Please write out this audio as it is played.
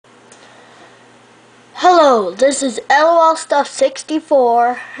Hello, this is LOL Stuff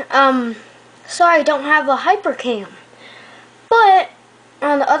 64. Sorry I don't have a hypercam. But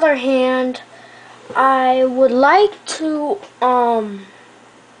on the other hand, I would like to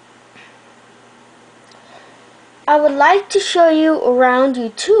show you around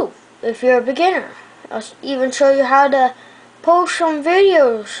YouTube if you're a beginner. I'll even show you how to post some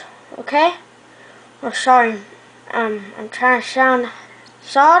videos, okay? Oh, sorry. I'm trying to sound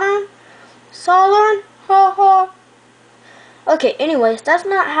southern. Ha ha. Okay, anyways, that's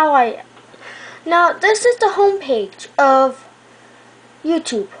not how I... Now, this is the homepage of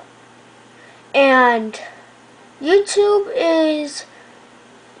YouTube. And YouTube is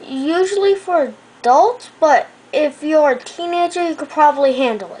usually for adults, but if you're a teenager, you could probably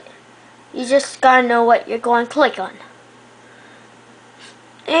handle it. You just gotta know what you're going to click on.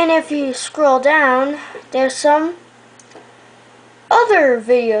 And if you scroll down, there's some other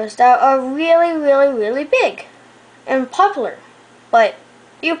videos that are really big and popular, but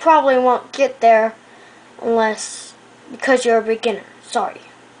you probably won't get there because you're a beginner. Sorry.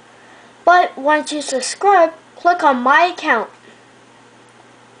 But once you subscribe, click on my account.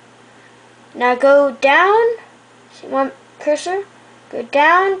 Now go down, see my cursor? Go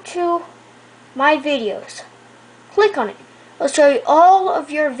down to my videos. Click on it. It'll show you all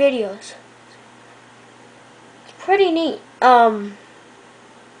of your videos. It's pretty neat.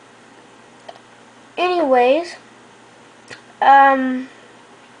 Anyways,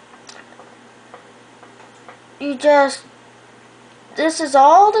 this is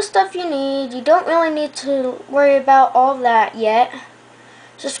all the stuff you need. You don't really need to worry about all that yet.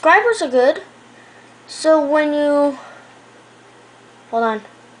 Subscribers are good. So when you, hold on.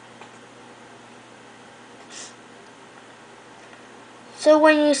 So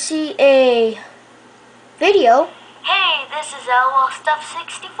when you see a video, hey, this is LOL Stuff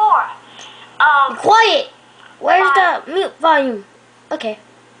 64. Quiet! Where's the mute volume? Okay.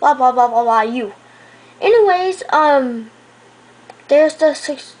 Blah blah blah blah blah you. Anyways, there's the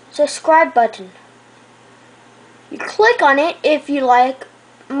subscribe button. You click on it if you like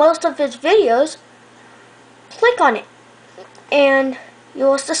most of his videos. Click on it. And you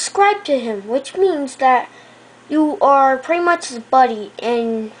will subscribe to him, which means that you are pretty much his buddy,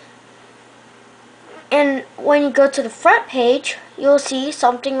 and when you go to the front page, you'll see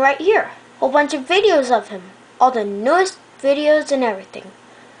something right here. Whole bunch of videos of him. All the newest videos and everything.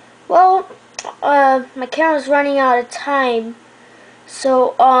 Well, my camera's running out of time.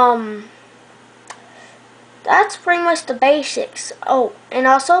 So, that's pretty much the basics. Oh, and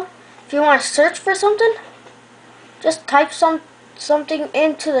also, if you want to search for something, just type something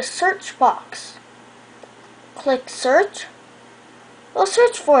into the search box. Click search. It'll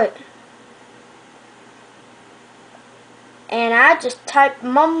search for it. And I just typed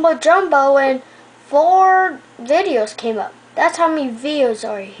mumbo jumbo and 4 videos came up. That's how many videos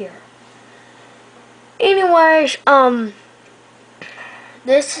are here. Anyways,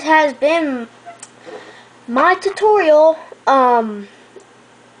 this has been my tutorial.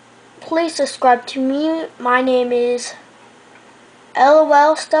 Please subscribe to me. My name is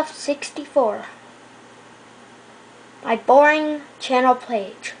LOL Stuff 64. My boring channel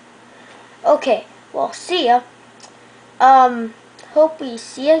page. Okay, well, see ya. Hope we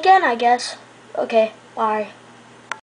see you again, I guess. Okay, bye.